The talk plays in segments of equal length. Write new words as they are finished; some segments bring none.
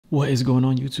What is going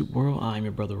on, YouTube world? I'm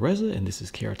your brother Reza, and this is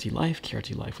KRT LYFE,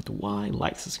 KRT LYFE with the Y.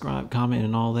 Like, subscribe, comment,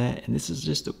 and all that. And this is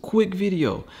just a quick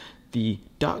video. The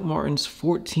Doc Martens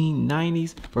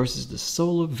 1490s versus the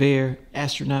Solovair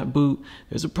Astronaut boot.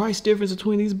 There's a price difference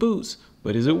between these boots,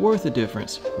 but is it worth the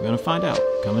difference? We're gonna find out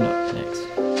coming up next.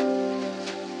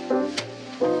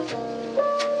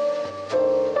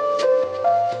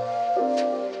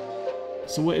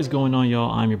 So what is going on, y'all?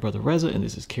 I'm your brother Reza, and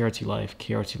this is KRT LYFE,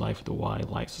 KRT LYFE with the Y.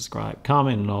 Like, subscribe,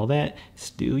 comment, and all that.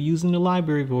 Still using the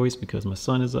library voice because my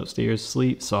son is upstairs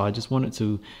asleep, so I just wanted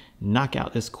to knock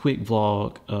out this quick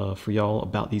vlog for y'all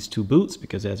about these two boots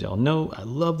because, as y'all know, I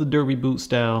love the derby boot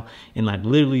style, and I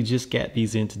literally just got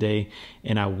these in today,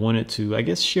 and I wanted to, I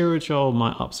guess, share with y'all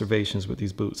my observations with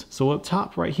these boots. So up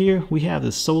top right here, we have the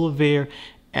Solovair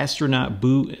Astronaut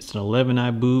boot. It's an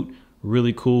 11-eye boot.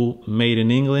 Really cool, made in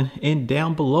England. And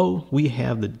down below we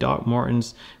have the Doc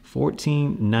Martens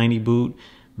 1490 boot.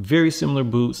 Very similar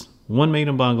boots, one made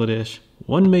in Bangladesh,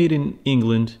 one made in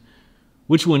England.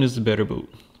 Which one is the better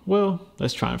boot? Well,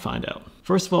 let's try and find out.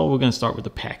 First of all, we're going to start with the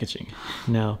packaging.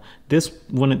 Now, this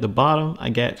one at the bottom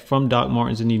I got from Doc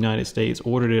Martens in the United States,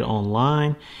 ordered it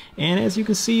online, and as you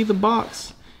can see, the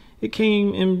box, it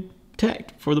came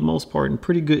intact for the most part, in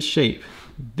pretty good shape.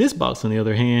 This box, on the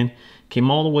other hand, came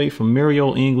all the way from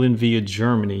Merrill, England via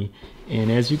Germany.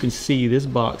 And as you can see, this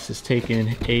box has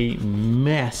taken a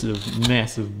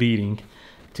massive beating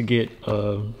to get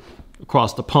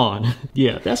across the pond.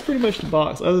 Yeah, that's pretty much the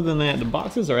box. Other than that, the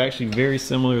boxes are actually very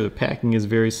similar. The packing is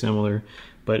very similar.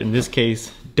 But in this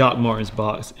case, Doc Martens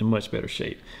box in much better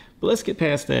shape. But let's get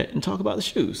past that and talk about the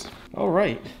shoes. All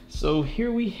right, so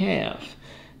here we have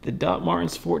the Doc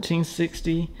Martens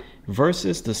 1460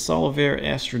 versus the Solovair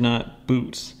Astronaut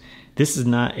boots. This is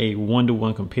not a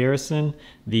one-to-one comparison.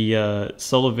 The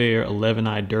Solovair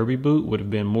 11-eye derby boot would have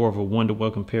been more of a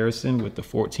one-to-one comparison with the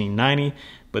 1490,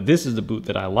 but this is the boot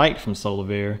that I liked from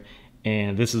Solovair,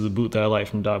 and this is the boot that I like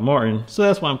from Doc Marten. So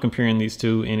that's why I'm comparing these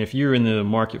two. And if you're in the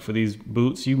market for these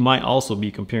boots, you might also be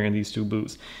comparing these two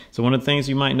boots. So one of the things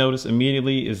you might notice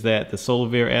immediately is that the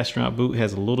Solovair Astronaut boot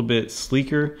has a little bit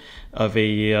sleeker of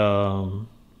a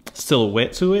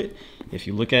silhouette to it. If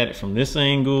you look at it from this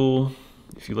angle,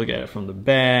 if you look at it from the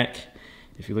back,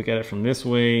 if you look at it from this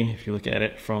way, if you look at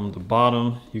it from the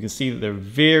bottom, you can see that they're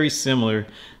very similar,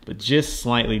 but just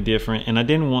slightly different. And I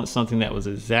didn't want something that was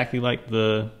exactly like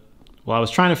the, well, I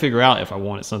was trying to figure out if I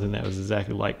wanted something that was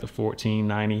exactly like the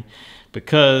 1490,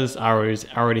 because I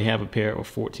already have a pair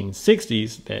of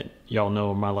 1460s that y'all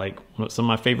know are some of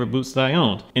my favorite boots that I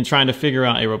owned. And trying to figure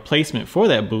out a replacement for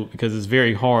that boot, because it's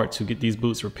very hard to get these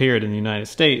boots repaired in the United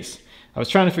States, I was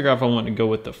trying to figure out if I wanted to go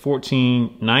with the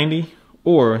 1490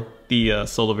 or the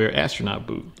Solovair Astronaut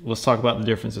boot. Let's talk about the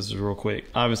differences real quick.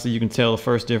 Obviously, you can tell the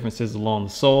first difference is along the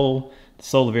sole. The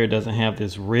Solovair doesn't have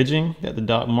this ridging that the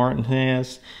Doc Marten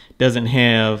has. Doesn't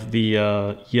have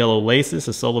the yellow laces.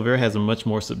 The Solovair has a much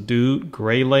more subdued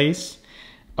gray lace.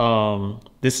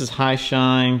 This is high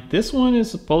shine. This one is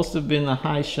supposed to have been the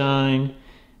high shine,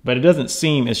 but it doesn't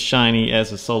seem as shiny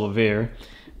as the Solovair.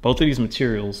 Both of these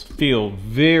materials feel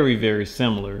very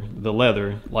similar. The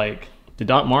leather, like the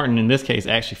Doc Marten in this case,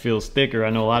 actually feels thicker.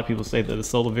 I know a lot of people say that the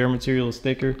Solovair material is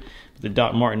thicker, but the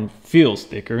Doc Marten feels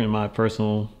thicker in my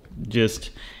personal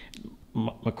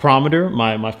micrometer,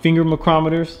 my finger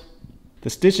micrometers.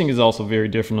 The stitching is also very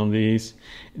different on these.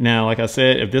 Now, like I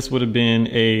said, if this would have been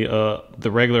the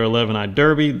regular 11-eye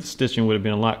derby, the stitching would have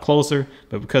been a lot closer,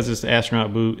 but because it's the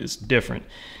astronaut boot, it's different.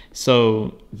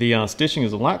 So the stitching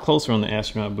is a lot closer on the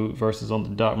astronaut boot versus on the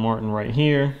Doc Marten right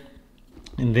here.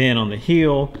 And then on the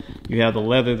heel, you have the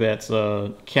leather that's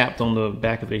capped on the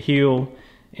back of the heel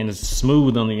and it's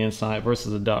smooth on the inside,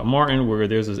 versus the Doc Marten where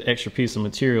there's this extra piece of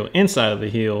material inside of the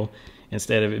heel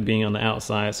instead of it being on the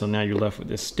outside. So now you're left with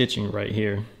this stitching right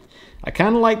here. I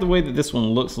kind of like the way that this one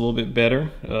looks a little bit better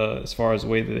as far as the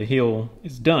way that the heel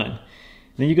is done.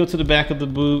 Then you go to the back of the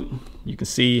boot, you can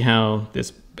see how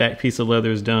this back piece of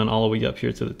leather is done all the way up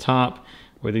here to the top,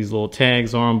 where these little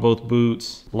tags are on both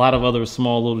boots. A lot of other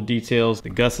small little details. The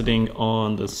gusseting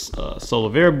on the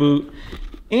Solovair boot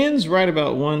ends right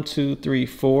about 1, 2, 3,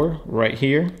 4 right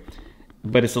here,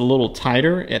 but it's a little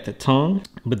tighter at the tongue,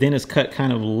 but then it's cut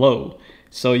kind of low.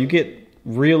 So you get,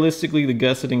 realistically, the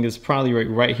gusseting is probably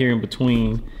right here in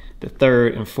between the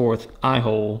 3rd and 4th eye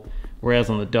hole.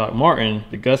 Whereas on the Doc Marten,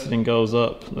 the gusseting goes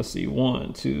up, let's see,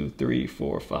 1, 2, 3,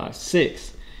 4, 5,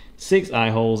 6. 6 eye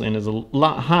holes, and is a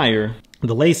lot higher.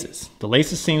 The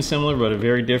laces seem similar, but are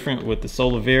very different. With the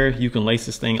Solovair, you can lace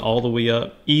this thing all the way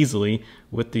up easily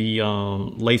with the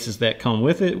laces that come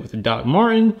with it. With the Doc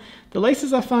Marten, the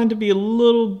laces I find to be a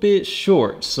little bit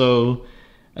short. So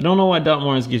I don't know why Doc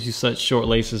Martens gives you such short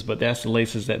laces, but that's the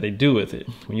laces that they do with it.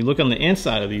 When you look on the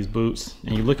inside of these boots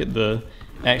and you look at the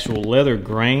actual leather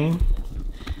grain,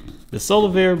 the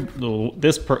Solovair,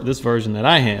 this version that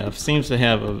I have, seems to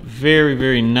have a very,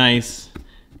 very nice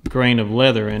grain of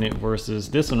leather in it, versus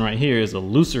this one right here is a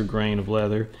looser grain of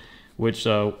leather, which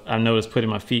I noticed putting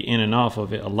my feet in and off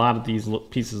of it. A lot of these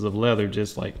pieces of leather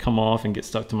just like come off and get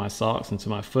stuck to my socks and to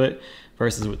my foot,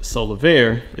 versus with the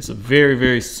Solovair, it's a very,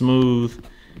 very smooth,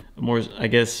 more, I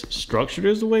guess, structured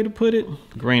is the way to put it,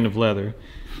 grain of leather.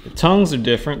 The tongues are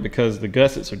different because the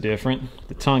gussets are different.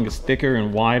 The tongue is thicker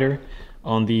and wider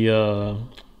on the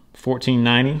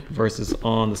 1490 versus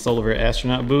on the Solovair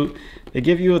Astronaut boot. They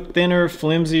give you a thinner,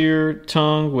 flimsier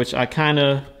tongue, which I kind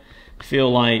of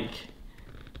feel like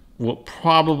will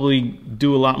probably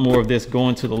do a lot more of this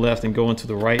going to the left and going to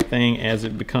the right thing as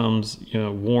it becomes, you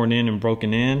know, worn in and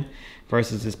broken in,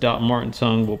 versus this Doc Marten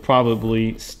tongue will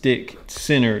probably stick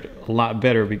centered a lot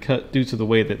better because due to the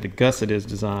way that the gusset is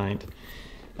designed.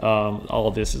 All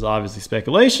of this is obviously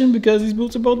speculation because these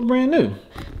boots are both brand new.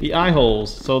 The eye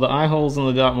holes. So the eye holes on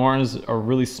the Doc Martens are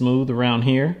really smooth around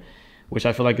here, which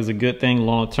I feel like is a good thing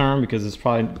long term because it's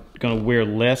probably going to wear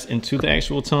less into the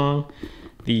actual tongue.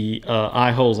 The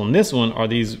eye holes on this one are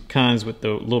these kinds with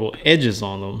the little edges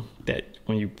on them that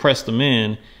when you press them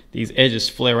in, these edges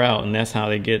flare out, and that's how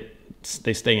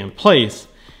they stay in place.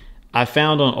 I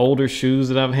found on older shoes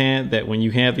that I've had that when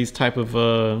you have these type of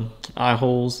eye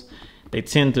holes, they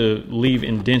tend to leave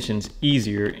indentions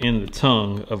easier in the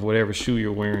tongue of whatever shoe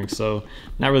you're wearing. So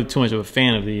not really too much of a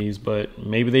fan of these, but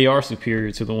maybe they are superior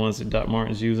to the ones that Doc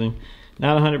Marten's using.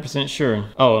 Not 100% sure.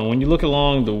 Oh, and when you look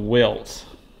along the welt,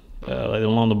 like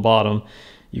along the bottom,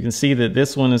 you can see that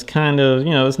this one is kind of,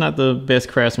 you know, it's not the best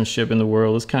craftsmanship in the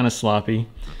world. It's kind of sloppy.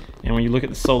 And when you look at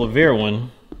the Solovair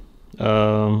one,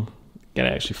 gotta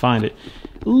actually find it,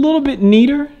 a little bit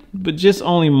neater, but just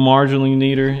only marginally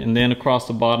neater. And then across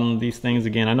the bottom of these things,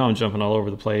 again, I know I'm jumping all over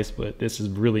the place, but this is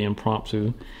really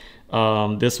impromptu.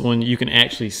 This one, you can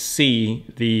actually see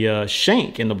the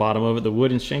shank in the bottom of it, the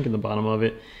wooden shank in the bottom of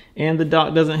it. And the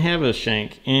Doc doesn't have a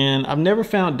shank. And I've never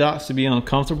found Docs to be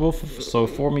uncomfortable. So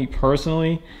for me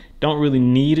personally, don't really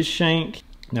need a shank.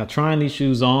 Now trying these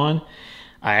shoes on,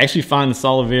 I actually find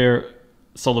the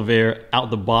Solovair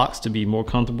out the box to be more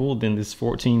comfortable than this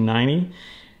 1490.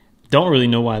 Don't really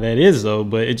know why that is though,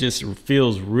 but it just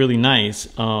feels really nice.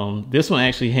 This one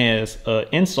actually has an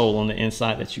insole on the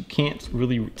inside that you can't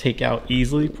really take out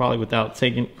easily, probably without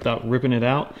ripping it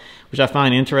out, which I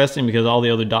find interesting because all the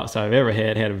other Docs I've ever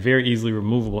had a very easily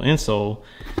removable insole.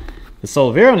 The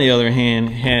Solovair, on the other hand,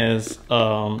 has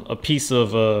a piece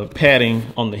of padding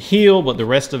on the heel, but the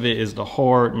rest of it is the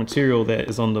hard material that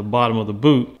is on the bottom of the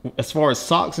boot. As far as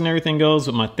socks and everything goes,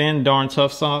 with my thin, darn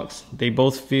tough socks, they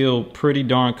both feel pretty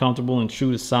darn comfortable and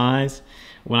true to size.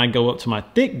 When I go up to my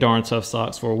thick, darn tough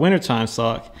socks for a wintertime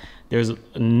sock, there's a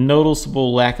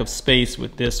noticeable lack of space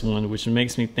with this one, which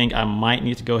makes me think I might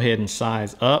need to go ahead and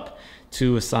size up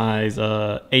to a size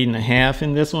 8.5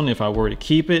 in this one if I were to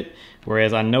keep it.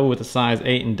 Whereas I know with the size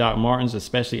 8 in Doc Martens,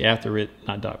 especially after it,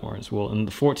 not Doc Martens, well, in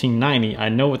the 1490, I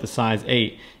know with the size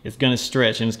 8, it's going to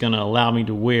stretch and it's going to allow me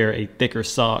to wear a thicker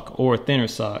sock or a thinner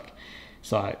sock.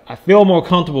 So I feel more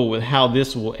comfortable with how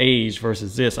this will age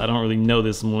versus this. I don't really know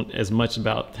this one as much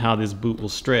about how this boot will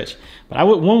stretch, but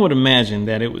one would imagine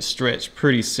that it would stretch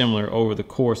pretty similar over the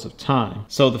course of time.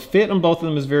 So the fit on both of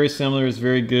them is very similar, it's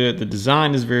very good. The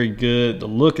design is very good, the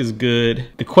look is good.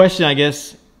 The question, I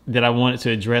guess, that I wanted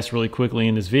to address really quickly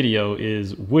in this video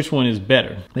is which one is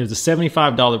better. There's a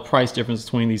 $75 price difference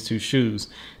between these two shoes.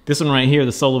 This one right here,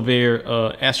 the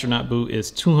Solovair Astronaut boot,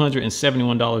 is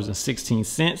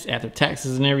 $271.16 after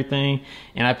taxes and everything,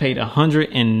 and I paid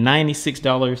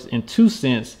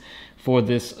 $196.02 for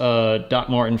this Doc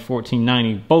Marten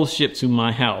 1490, both shipped to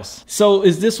my house. So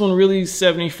is this one really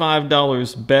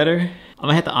 $75 better? I'm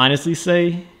gonna have to honestly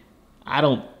say, I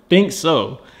don't think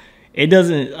so. It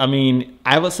doesn't, I mean,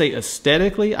 I would say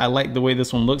aesthetically, I like the way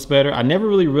this one looks better. I never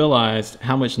really realized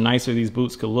how much nicer these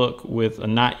boots could look with a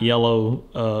not yellow,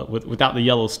 without the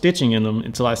yellow stitching in them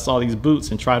until I saw these boots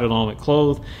and tried it on with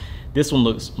clothes. This one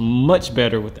looks much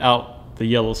better without the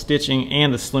yellow stitching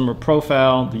and the slimmer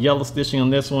profile. The yellow stitching on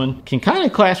this one can kind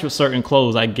of clash with certain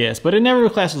clothes, I guess, but it never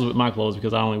clashes with my clothes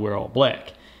because I only wear all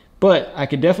black. But I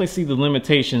could definitely see the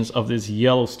limitations of this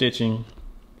yellow stitching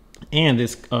and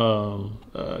this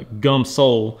gum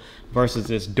sole versus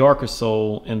this darker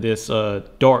sole and this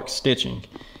dark stitching.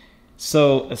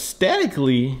 So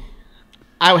aesthetically,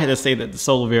 I would have to say that the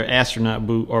Solovair Astronaut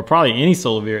boot, or probably any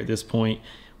Solovair at this point,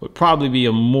 would probably be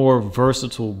a more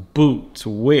versatile boot to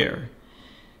wear.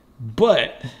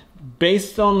 But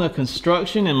based on the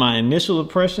construction and my initial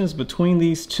impressions between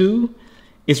these two,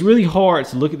 it's really hard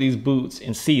to look at these boots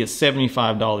and see a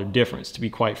 $75 difference, to be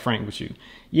quite frank with you.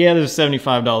 Yeah, there's a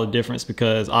 $75 difference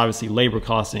because obviously labor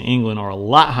costs in England are a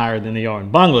lot higher than they are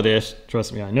in Bangladesh.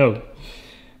 Trust me, I know.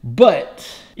 But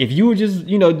if you were just,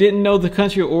 you know, didn't know the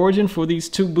country of origin for these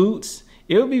two boots,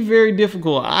 it would be very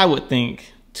difficult, I would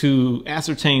think, to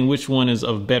ascertain which one is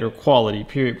of better quality,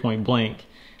 period, point blank.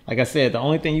 Like I said, the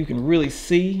only thing you can really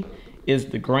see is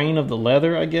the grain of the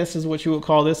leather, I guess is what you would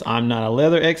call this. I'm not a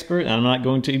leather expert, and I'm not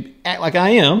going to act like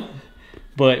I am.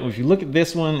 But if you look at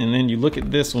this one and then you look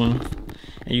at this one,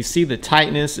 and you see the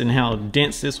tightness and how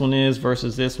dense this one is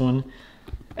versus this one,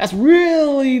 that's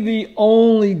really the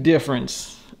only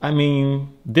difference. I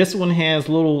mean, this one has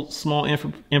little small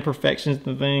imperfections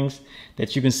and things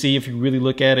that you can see if you really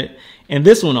look at it. And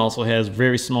this one also has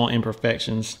very small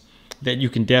imperfections that you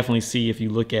can definitely see if you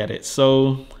look at it.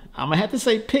 So I'm gonna have to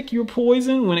say pick your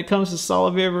poison when it comes to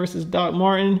Solovair versus Doc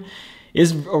Marten.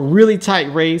 It's a really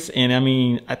tight race, and I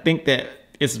mean, I think that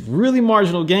it's really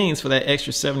marginal gains for that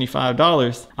extra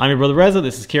 $75. I'm your brother Reza.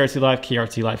 This is KRT LYFE,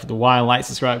 KRT LYFE with the Y. Like,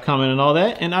 subscribe, comment, and all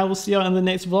that. And I will see y'all in the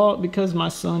next vlog because my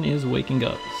son is waking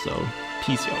up. So,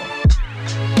 peace, y'all.